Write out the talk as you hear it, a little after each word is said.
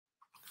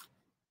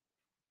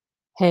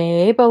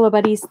Hey, Bolo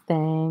Buddies,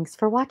 thanks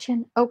for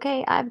watching.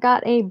 Okay, I've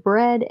got a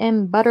bread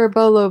and butter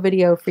bolo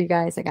video for you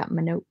guys. I got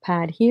my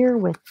notepad here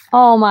with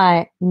all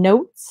my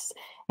notes,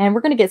 and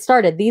we're going to get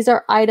started. These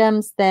are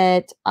items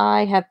that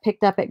I have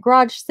picked up at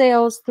garage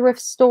sales,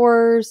 thrift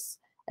stores,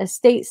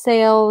 estate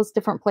sales,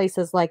 different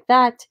places like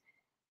that.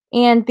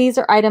 And these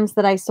are items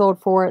that I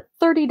sold for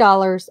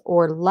 $30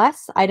 or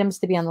less, items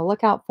to be on the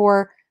lookout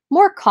for.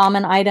 More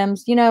common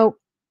items,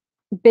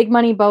 big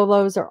money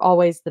bolos are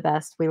always the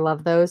best. We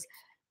love those.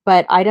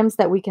 But items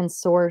that we can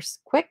source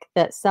quick,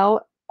 that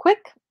sell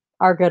quick,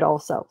 are good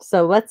also.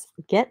 So let's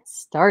get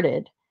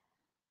started.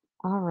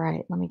 All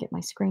right, let me get my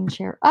screen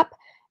share up.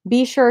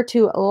 Be sure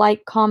to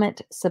like,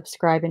 comment,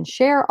 subscribe, and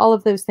share. All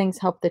of those things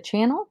help the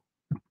channel.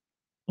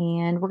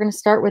 And we're going to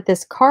start with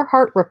this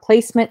Carhartt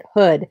replacement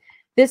hood.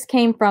 This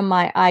came from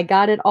my I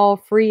got it all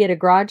free at a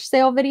garage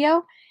sale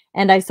video.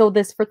 And I sold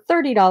this for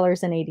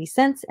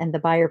 $30.80 and the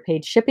buyer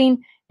paid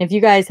shipping. If you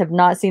guys have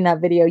not seen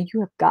that video, you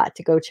have got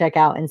to go check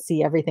out and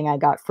see everything I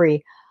got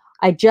free.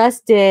 I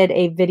just did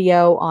a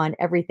video on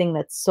everything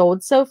that's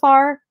sold so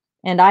far,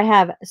 and I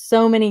have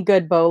so many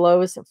good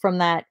bolos from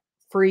that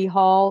free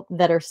haul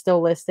that are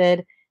still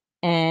listed,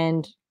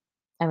 and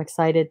I'm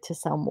excited to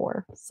sell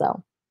more.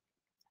 So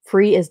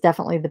free is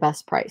definitely the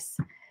best price.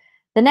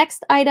 The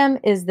next item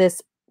is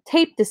this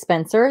tape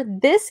dispenser.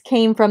 This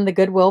came from the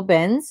Goodwill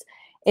bins.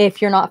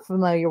 If you're not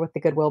familiar with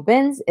the Goodwill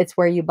bins, it's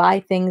where you buy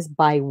things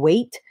by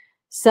weight.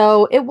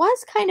 So it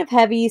was kind of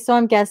heavy. So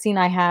I'm guessing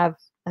I have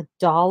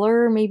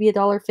 $1, maybe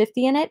 $1.50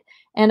 in it.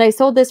 And I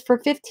sold this for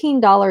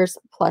 $15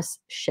 plus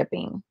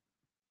shipping.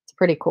 It's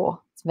pretty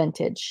cool. It's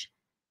vintage.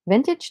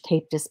 Vintage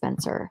tape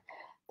dispenser.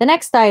 The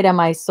next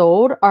item I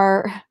sold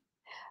are,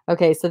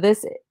 okay, so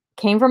this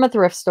came from a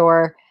thrift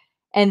store.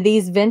 And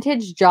these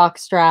vintage jock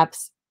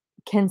straps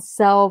can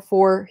sell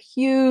for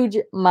huge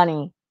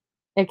money.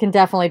 It can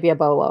definitely be a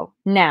bolo.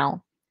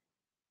 Now,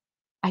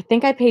 I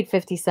think I paid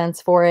 50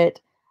 cents for it.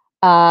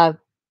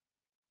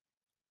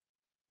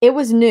 It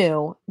was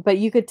new, but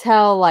you could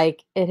tell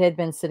like it had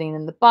been sitting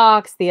in the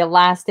box. The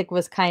elastic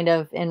was kind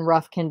of in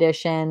rough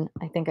condition.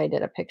 I think I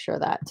did a picture of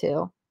that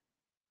too.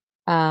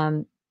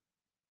 But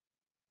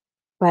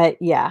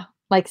yeah,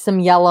 like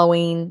some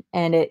yellowing,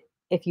 and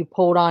if you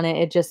pulled on it,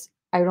 it just,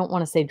 I don't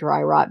want to say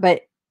dry rot,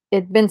 but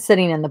it'd been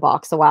sitting in the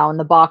box a while and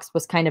the box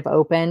was kind of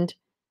opened.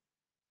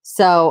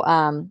 So,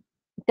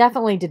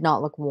 definitely did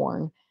not look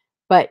worn,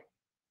 but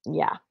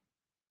yeah.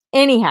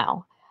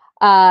 Anyhow,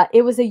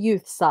 it was a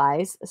youth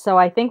size, so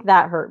I think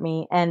that hurt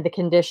me, and the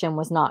condition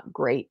was not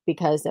great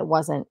because it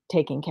wasn't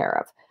taken care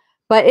of.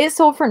 But it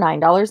sold for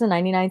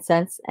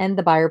 $9.99 and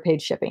the buyer paid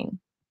shipping.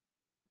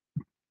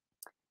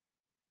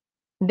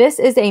 This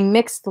is a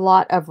mixed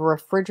lot of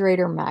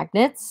refrigerator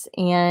magnets,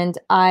 and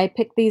I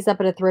picked these up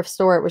at a thrift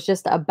store. It was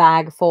just a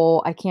bag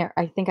full. I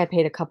think I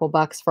paid a couple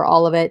bucks for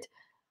all of it.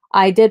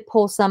 I did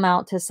pull some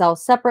out to sell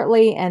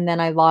separately, and then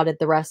I lotted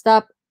the rest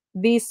up.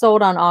 These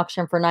sold on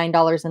auction for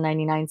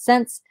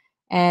 $9.99,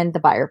 and the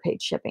buyer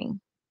paid shipping.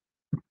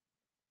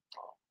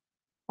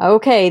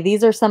 Okay,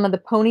 these are some of the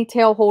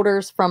ponytail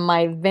holders from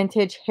my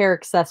vintage hair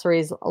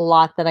accessories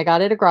lot that I got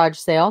at a garage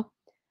sale.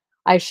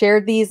 I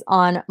shared these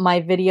on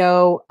my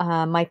video,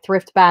 my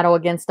thrift battle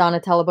against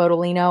Donatella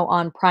Bodolino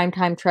on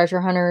Primetime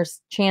Treasure Hunters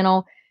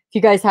channel. If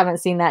you guys haven't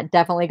seen that,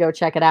 definitely go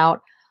check it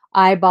out.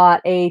 I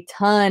bought a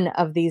ton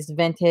of these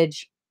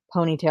vintage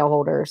ponytail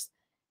holders,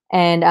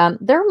 and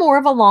they're more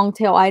of a long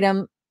tail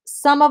item.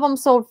 Some of them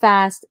sold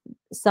fast.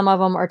 Some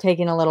of them are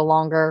taking a little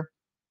longer,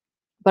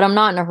 but I'm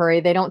not in a hurry.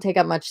 They don't take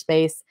up much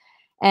space.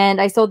 And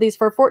I sold these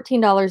for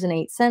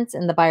 $14.08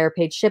 and the buyer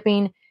paid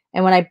shipping.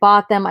 And when I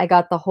bought them, I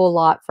got the whole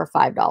lot for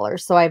 $5.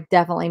 So I've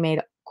definitely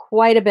made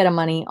quite a bit of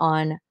money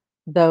on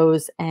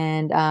those.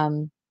 And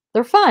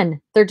they're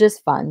fun. They're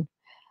just fun.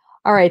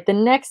 All right. The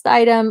next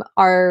item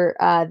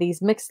are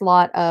these mixed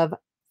lot of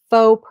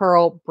faux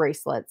pearl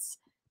bracelets.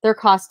 They're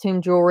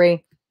costume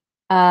jewelry.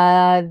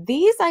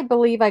 These I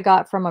believe I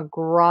got from a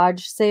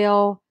garage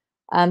sale.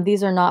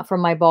 These are not from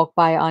my bulk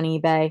buy on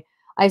eBay.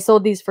 I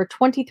sold these for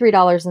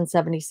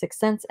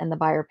 $23.76 and the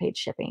buyer paid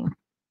shipping.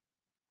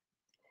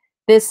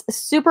 This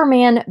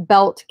Superman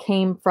belt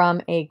came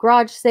from a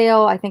garage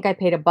sale. I think I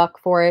paid $1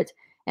 for it,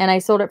 and I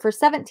sold it for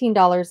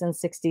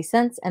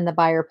 $17.60 and the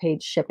buyer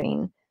paid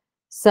shipping.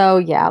 So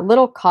yeah,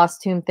 little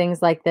costume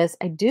things like this.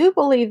 I do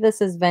believe this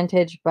is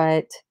vintage,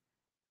 but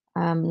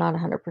I'm not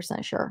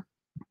 100% sure.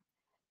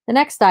 The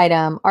next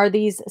item are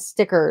these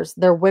stickers.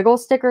 They're wiggle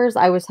stickers.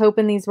 I was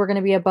hoping these were going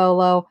to be a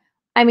bolo.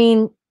 I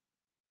mean,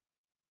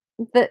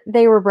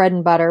 they were bread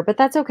and butter, but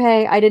that's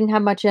okay. I didn't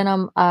have much in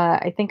them.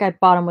 I think I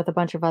bought them with a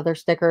bunch of other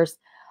stickers.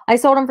 I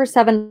sold them for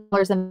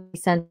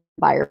 $7.50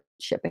 buyer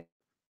shipping.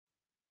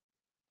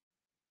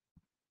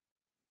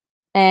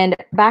 And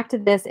back to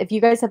this, if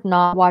you guys have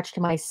not watched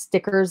my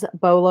stickers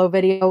bolo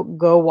video,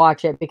 go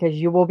watch it because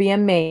you will be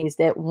amazed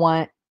at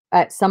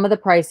some of the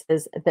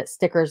prices that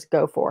stickers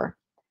go for.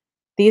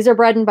 These are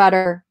bread and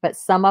butter, but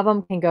some of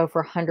them can go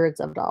for hundreds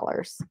of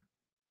dollars.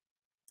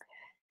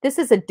 This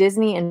is a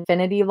Disney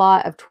Infinity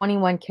lot of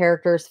 21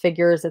 characters,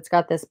 figures. It's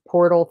got this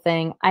portal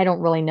thing. I don't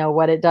really know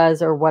what it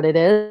does or what it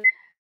is,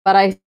 but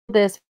I sold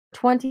this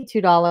for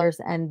 $22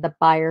 and the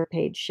buyer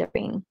paid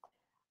shipping.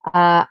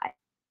 I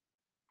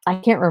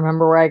can't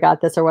remember where I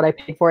got this or what I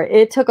paid for it.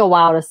 It took a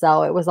while to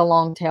sell. It was a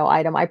long tail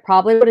item. I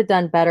probably would have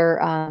done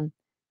better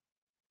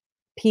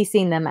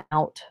piecing them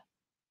out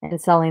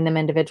and selling them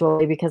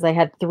individually because I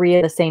had 3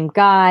 of the same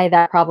guy.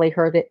 That probably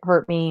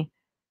hurt me.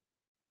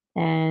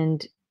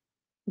 And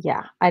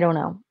yeah, I don't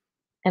know.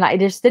 And I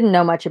just didn't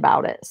know much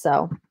about it.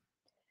 So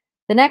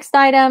the next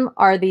item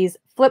are these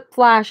flip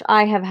flash.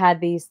 I have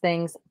had these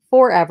things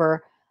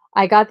forever.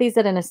 I got these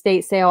at an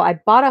estate sale. I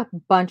bought a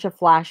bunch of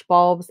flash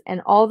bulbs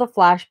and all the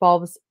flash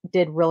bulbs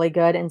did really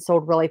good and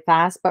sold really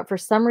fast. But for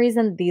some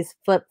reason, these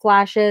flip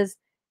flashes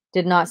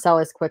did not sell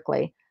as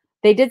quickly.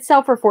 They did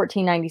sell for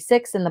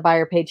 $14.96 and the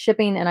buyer paid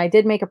shipping and I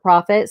did make a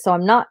profit. So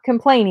I'm not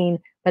complaining,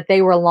 but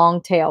they were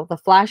long tail. The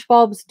flash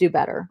bulbs do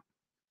better.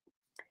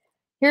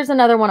 Here's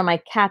another one of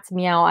my cat's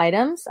meow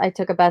items. I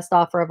took a best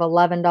offer of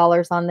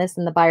 $11 on this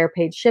and the buyer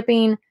paid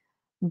shipping.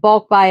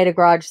 Bulk buy at a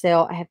garage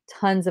sale. I have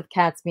tons of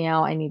cat's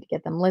meow. I need to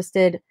get them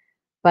listed,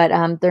 but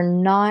they're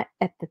not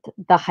at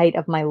the height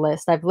of my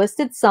list. I've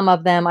listed some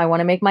of them. I want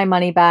to make my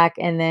money back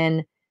and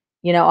then,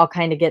 I'll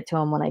kind of get to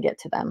them when I get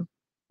to them.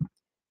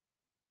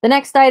 The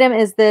next item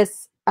is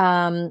this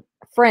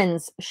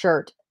Friends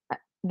shirt.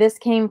 This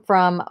came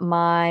from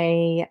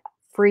my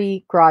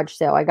free garage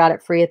sale. I got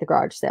it free at the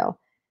garage sale.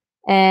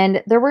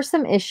 And there were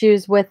some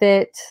issues with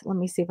it. Let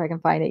me see if I can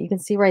find it. You can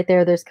see right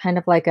there, there's kind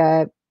of like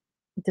a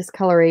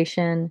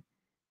discoloration.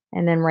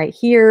 And then right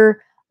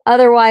here,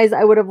 otherwise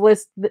I would have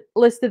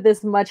listed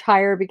this much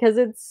higher because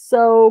it's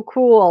so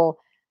cool.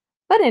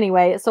 But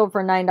anyway, it sold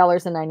for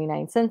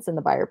 $9.99 and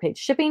the buyer paid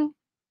shipping.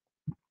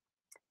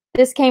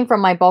 This came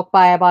from my bulk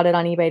buy. I bought it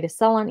on eBay to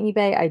sell on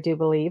eBay, I do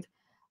believe.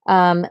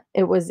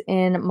 It was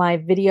in my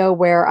video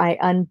where I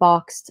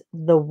unboxed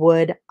the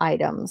wood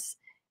items.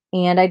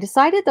 And I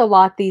decided to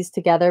lot these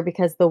together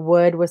because the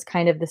wood was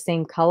kind of the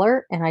same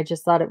color and I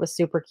just thought it was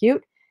super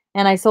cute.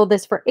 And I sold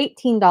this for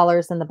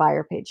 $18 and the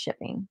buyer paid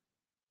shipping.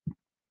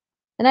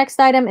 The next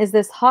item is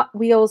this Hot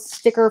Wheels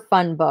sticker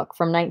fun book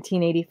from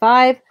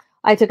 1985.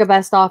 I took a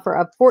best offer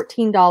of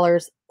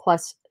 $14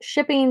 plus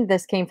shipping.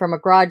 This came from a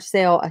garage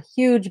sale, a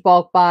huge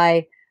bulk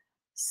buy.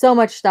 So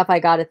much stuff I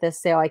got at this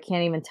sale, I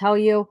can't even tell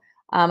you.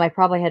 I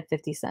probably had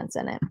 50 cents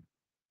in it.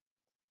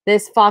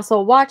 This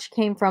fossil watch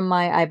came from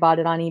I bought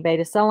it on eBay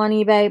to sell on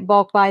eBay.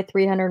 Bulk buy,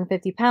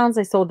 350 pounds.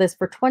 I sold this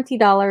for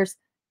 $20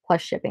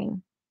 plus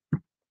shipping.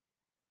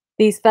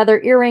 These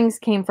feather earrings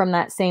came from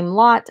that same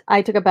lot.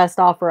 I took a best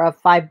offer of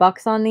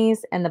 $5 on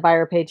these and the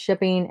buyer paid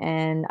shipping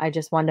and I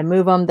just wanted to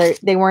move them.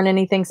 They weren't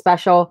anything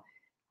special.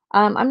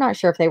 I'm not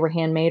sure if they were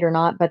handmade or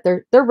not, but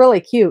they're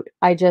really cute.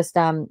 I just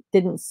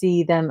didn't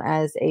see them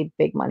as a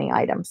big money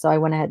item. So I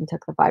went ahead and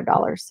took the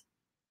 $5.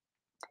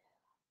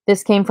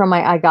 This came from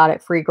my I got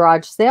it free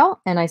garage sale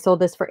and I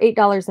sold this for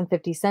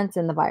 $8.50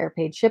 and the buyer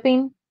paid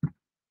shipping.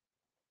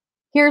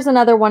 Here's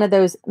another one of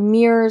those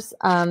mirrors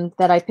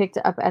that I picked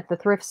up at the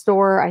thrift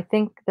store. I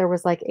think there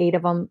was like 8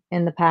 of them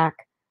in the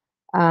pack.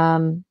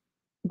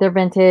 They're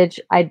vintage.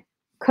 I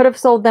could have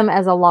sold them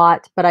as a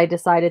lot, but I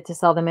decided to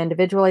sell them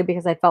individually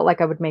because I felt like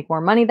I would make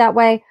more money that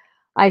way.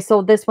 I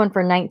sold this one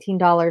for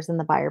 $19 and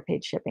the buyer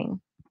paid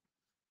shipping.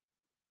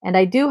 And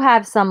I do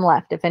have some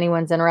left if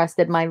anyone's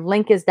interested. My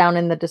link is down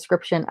in the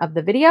description of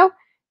the video if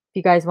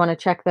you guys want to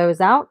check those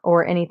out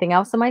or anything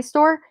else in my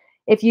store.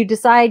 If you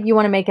decide you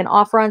want to make an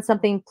offer on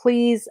something,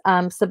 please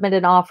submit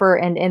an offer.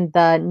 And in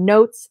the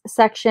notes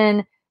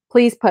section,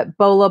 please put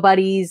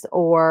bolobuddies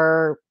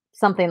or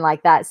something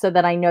like that so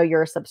that I know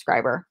you're a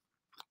subscriber.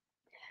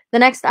 The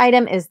next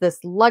item is this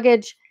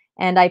luggage.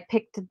 And I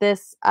picked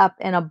this up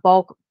in a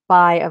bulk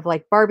buy of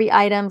like Barbie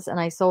items.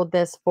 And I sold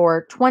this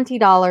for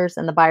 $20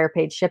 and the buyer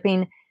paid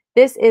shipping.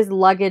 This is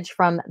luggage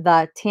from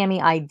the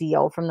Tammy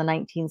Ideal from the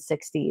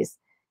 1960s.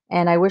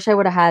 And I wish I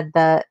would have had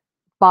the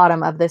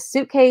bottom of this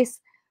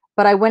suitcase,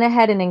 but I went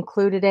ahead and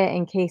included it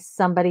in case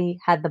somebody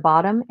had the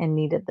bottom and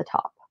needed the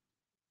top.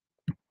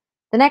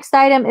 The next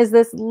item is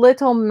this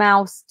little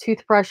mouse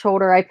toothbrush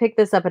holder. I picked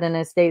this up at an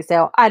estate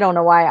sale. I don't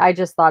know why. I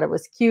just thought it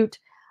was cute.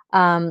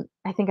 I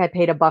think I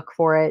paid $1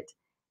 for it.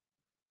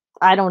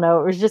 I don't know.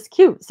 It was just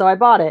cute. So I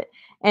bought it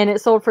and it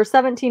sold for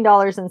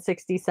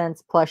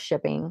 $17.60 plus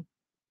shipping.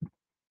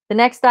 The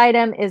next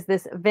item is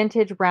this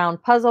vintage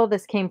round puzzle.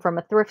 This came from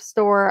a thrift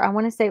store. I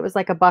want to say it was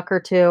like $1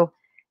 or $2.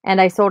 And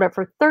I sold it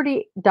for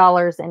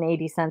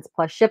 $30.80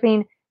 plus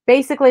shipping.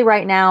 Basically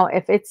right now,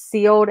 if it's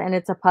sealed and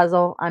it's a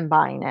puzzle, I'm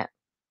buying it.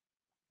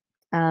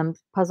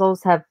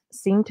 Puzzles have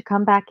seemed to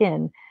come back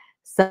in.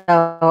 So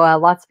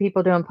lots of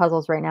people doing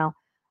puzzles right now.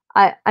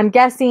 I'm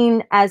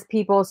guessing as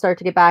people start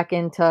to get back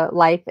into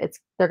life,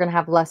 they're going to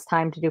have less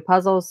time to do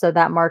puzzles. So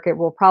that market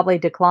will probably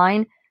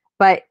decline.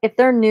 But if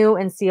they're new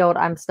and sealed,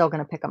 I'm still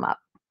going to pick them up.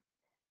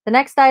 The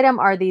next item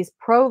are these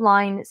Pro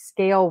Line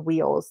scale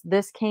wheels.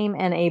 This came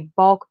in a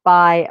bulk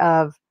buy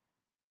of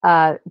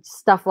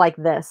stuff like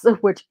this,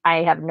 which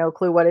I have no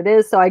clue what it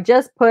is. So I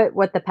just put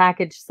what the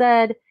package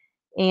said,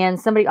 and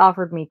somebody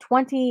offered me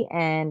 20,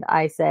 and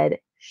I said,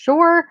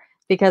 sure,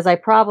 because I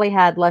probably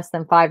had less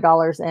than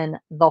 $5 in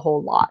the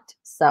whole lot.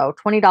 So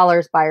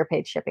 $20 buyer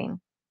paid shipping.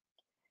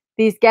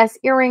 These Guess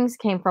earrings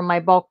came from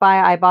my bulk buy.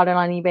 I bought it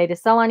on eBay to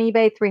sell on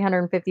eBay,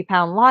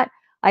 350-pound lot.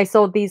 I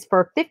sold these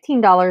for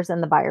 $15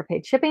 and the buyer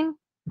paid shipping.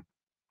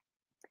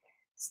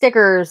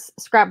 Stickers,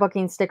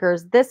 scrapbooking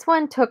stickers. This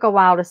one took a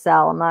while to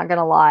sell, I'm not going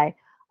to lie.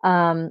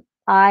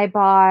 I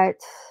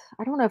bought,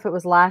 I don't know if it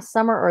was last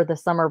summer or the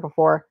summer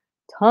before,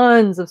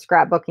 tons of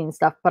scrapbooking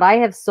stuff, but I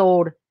have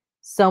sold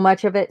so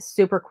much of it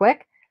super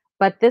quick.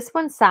 But this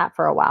one sat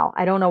for a while.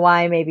 I don't know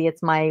why. Maybe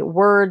it's my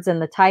words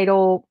and the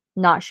title,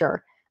 not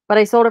sure. But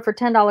I sold it for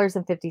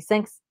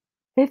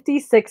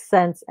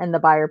 $10.56 and the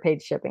buyer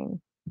paid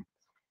shipping.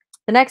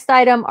 The next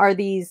item are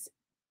these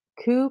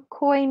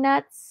kukui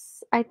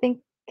nuts, I think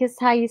is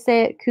how you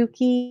say it.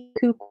 Kukui,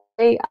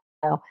 I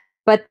don't know.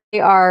 But they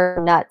are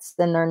nuts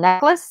in their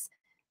necklace.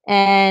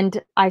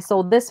 And I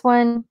sold this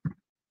one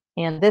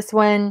and this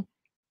one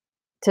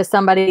to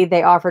somebody.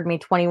 They offered me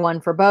 21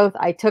 for both.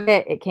 I took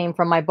it. It came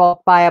from my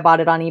bulk buy. I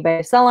bought it on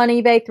eBay, sell on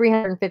eBay,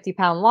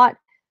 350-pound lot.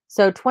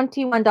 So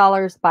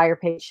 $21 buyer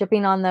paid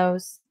shipping on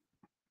those.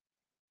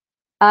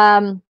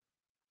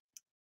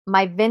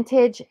 My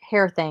vintage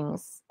hair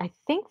things. I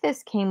think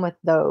this came with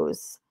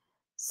those.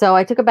 So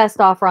I took a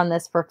best offer on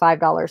this for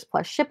 $5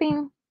 plus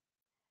shipping.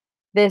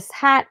 This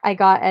hat I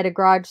got at a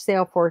garage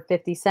sale for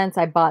 50 cents.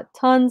 I bought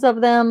tons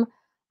of them.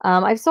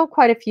 I've sold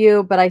quite a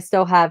few, but I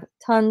still have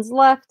tons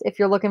left. If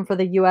you're looking for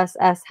the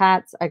USS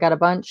hats, I got a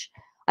bunch.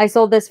 I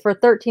sold this for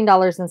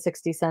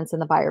 $13.60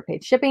 and the buyer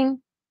paid shipping.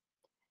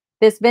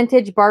 This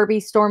vintage Barbie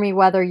Stormy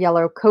Weather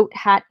yellow coat,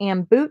 hat,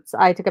 and boots.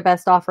 I took a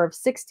best offer of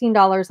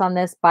 $16 on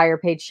this. Buyer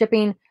paid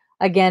shipping.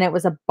 Again, it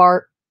was a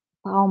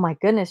oh my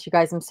goodness, you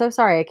guys. I'm so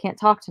sorry. I can't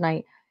talk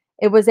tonight.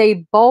 It was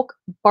a bulk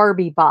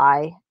Barbie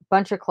buy.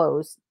 Bunch of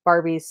clothes,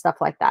 Barbies,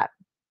 stuff like that.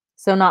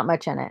 So not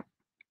much in it.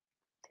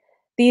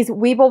 These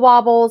Weeble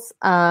Wobbles.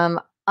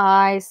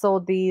 I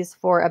sold these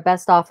for a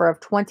best offer of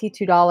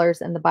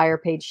 $22 and the buyer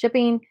paid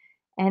shipping.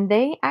 And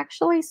they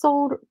actually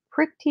sold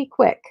pretty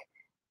quick.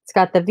 It's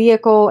got the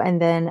vehicle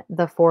and then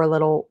the 4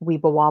 little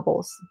Weeble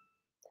Wobbles.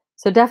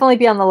 So definitely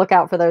be on the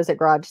lookout for those at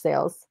garage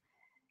sales.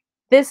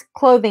 This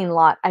clothing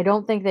lot, I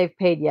don't think they've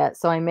paid yet,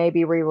 so I may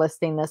be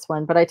relisting this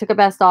one. But I took a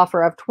best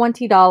offer of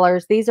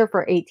 $20. These are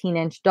for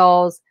 18-inch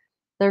dolls.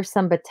 There's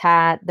some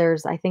Batat.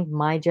 There's, I think,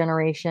 My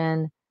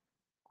Generation.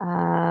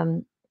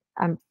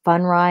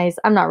 Funrise.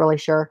 I'm not really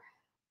sure.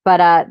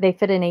 But they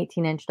fit an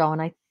 18-inch doll.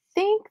 And I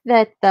think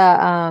that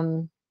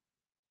the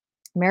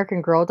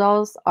American Girl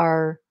dolls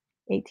are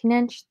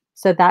 18-inch.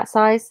 So that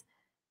size.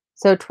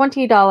 So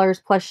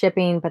 $20 plus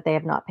shipping, but they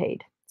have not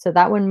paid. So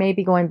that one may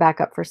be going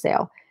back up for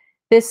sale.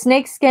 This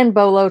snakeskin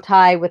bolo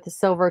tie with the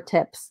silver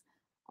tips.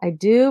 I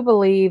do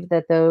believe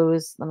that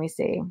those, let me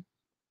see.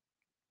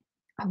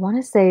 I want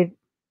to say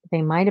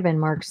they might have been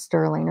marked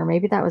sterling, or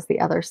maybe that was the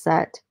other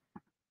set.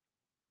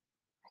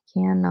 I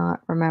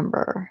cannot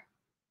remember.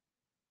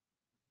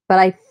 But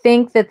I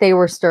think that they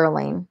were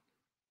sterling.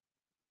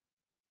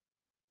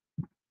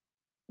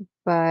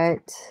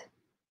 But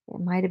it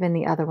might have been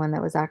the other one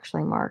that was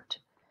actually marked.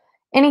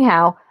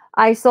 Anyhow,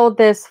 I sold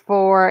this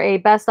for a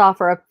best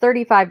offer of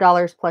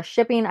 $35 plus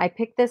shipping. I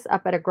picked this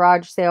up at a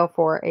garage sale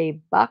for $1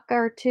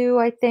 or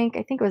 $2, I think.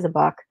 I think it was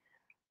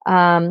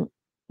 $1.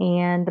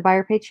 And the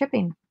buyer paid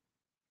shipping.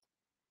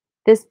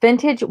 This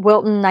vintage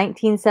Wilton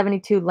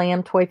 1972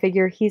 lamb toy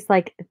figure. He's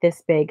like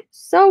this big.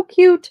 So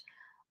cute.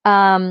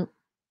 I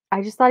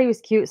just thought he was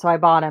cute, so I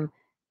bought him.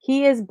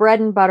 He is bread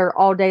and butter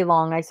all day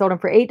long. I sold him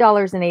for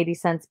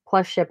 $8.80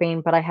 plus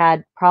shipping, but I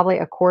had probably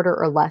a quarter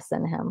or less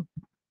in him.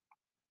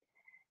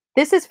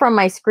 This is from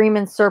my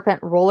Screamin'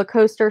 Serpent roller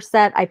coaster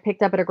set I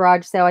picked up at a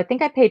garage sale. I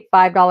think I paid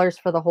 $5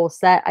 for the whole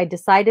set. I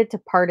decided to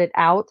part it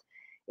out.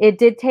 It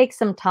did take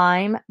some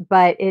time,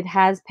 but it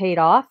has paid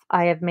off.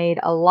 I have made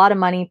a lot of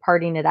money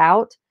parting it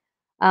out.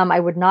 I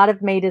would not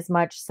have made as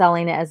much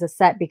selling it as a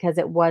set because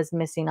it was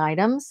missing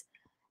items.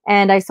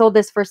 And I sold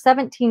this for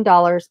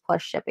 $17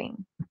 plus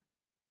shipping.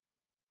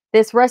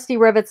 This Rusty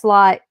Rivets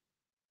lot,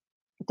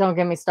 don't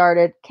get me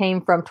started,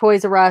 came from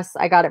Toys R Us.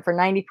 I got it for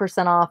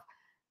 90% off.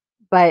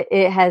 But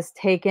it has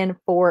taken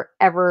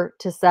forever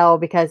to sell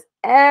because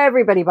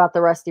everybody bought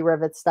the Rusty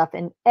Rivets stuff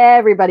and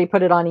everybody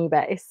put it on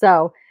eBay.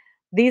 So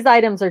these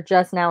items are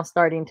just now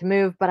starting to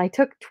move, but I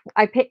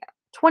paid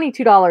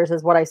 $22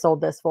 is what I sold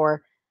this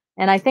for.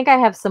 And I think I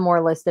have some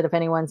more listed if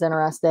anyone's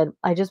interested.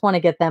 I just want to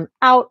get them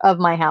out of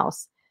my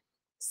house.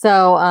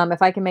 So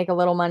if I can make a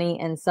little money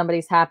and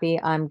somebody's happy,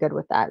 I'm good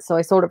with that. So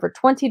I sold it for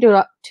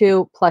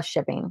 $22 plus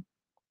shipping.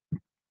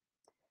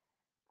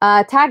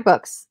 Tag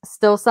books,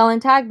 still selling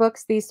tag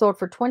books. These sold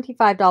for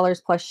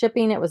 $25 plus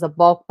shipping. It was a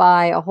bulk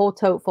buy, a whole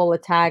tote full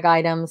of tag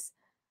items.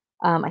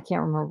 I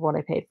can't remember what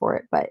I paid for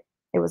it, but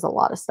it was a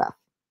lot of stuff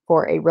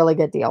for a really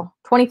good deal.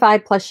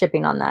 $25 plus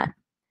shipping on that.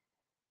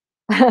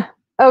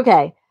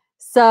 Okay,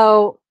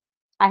 so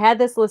I had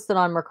this listed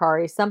on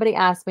Mercari. Somebody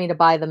asked me to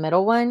buy the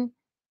middle one,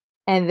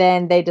 and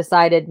then they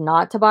decided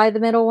not to buy the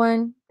middle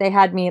one. They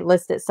had me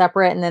list it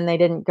separate, and then they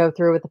didn't go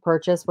through with the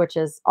purchase, which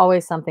is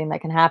always something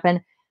that can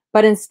happen.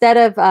 But instead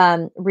of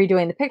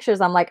redoing the pictures,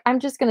 I'm like, I'm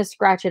just going to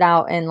scratch it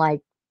out and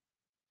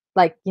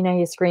you know,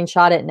 you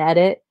screenshot it and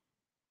edit.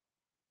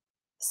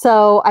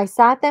 So I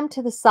sat them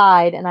to the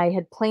side and I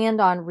had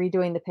planned on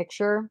redoing the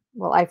picture.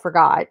 Well, I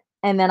forgot.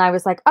 And then I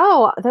was like,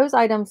 oh, those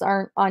items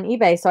aren't on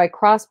eBay. So I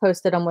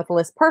cross-posted them with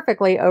List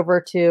Perfectly over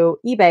to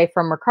eBay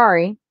from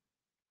Mercari.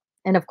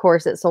 And of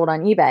course, it sold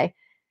on eBay.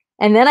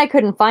 And then I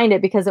couldn't find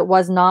it because it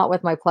was not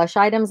with my plush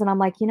items. And I'm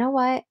like, you know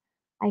what?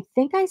 I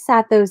think I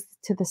sat those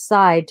to the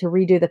side to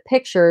redo the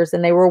pictures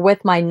and they were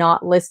with my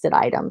not listed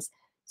items.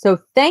 So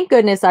thank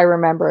goodness I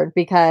remembered,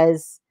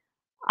 because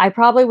I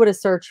probably would have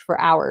searched for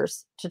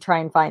hours to try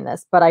and find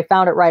this, but I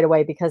found it right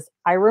away because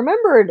I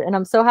remembered, and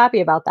I'm so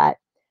happy about that.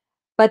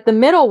 But the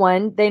middle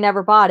one, they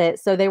never bought it.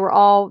 So they were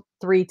all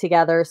 3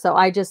 together. So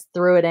I just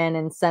threw it in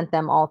and sent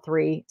them all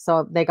 3.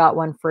 So they got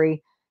one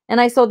free. And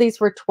I sold these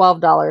for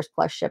 $12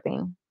 plus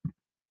shipping.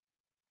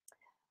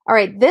 All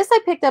right, this I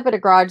picked up at a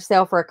garage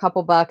sale for a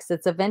couple bucks.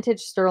 It's a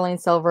vintage sterling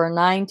silver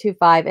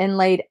 925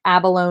 inlaid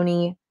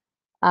abalone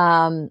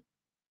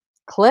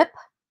clip.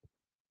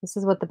 This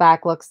is what the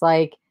back looks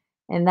like.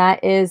 And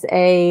that is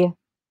a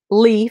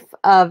leaf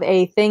of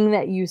a thing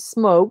that you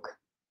smoke.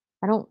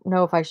 I don't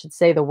know if I should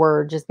say the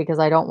word just because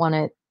I don't want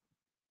to.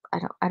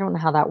 I don't know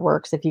how that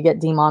works if you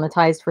get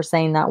demonetized for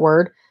saying that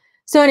word.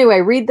 So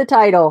anyway, read the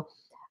title.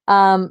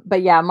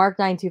 But yeah, Mark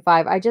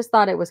 925. I just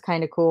thought it was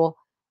kind of cool.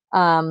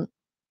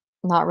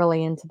 Not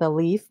really into the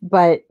leaf,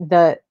 but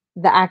the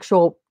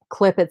actual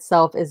clip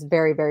itself is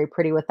very, very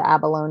pretty with the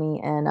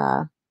abalone. And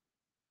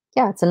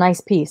yeah, it's a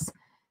nice piece.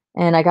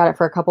 And I got it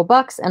for a couple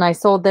bucks, and I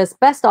sold this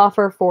best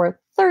offer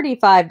for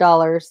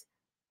 $35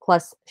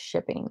 plus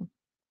shipping.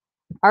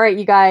 All right,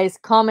 you guys,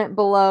 comment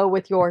below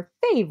with your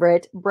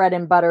favorite bread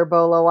and butter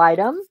bolo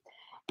item,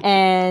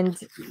 and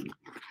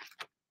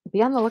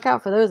be on the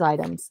lookout for those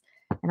items.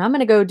 And I'm going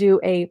to go do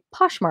a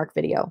Poshmark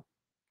video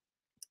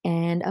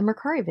and a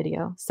Mercari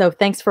video. So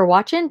thanks for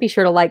watching. Be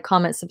sure to like,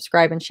 comment,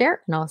 subscribe, and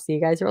share, and I'll see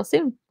you guys real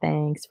soon.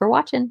 Thanks for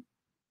watching.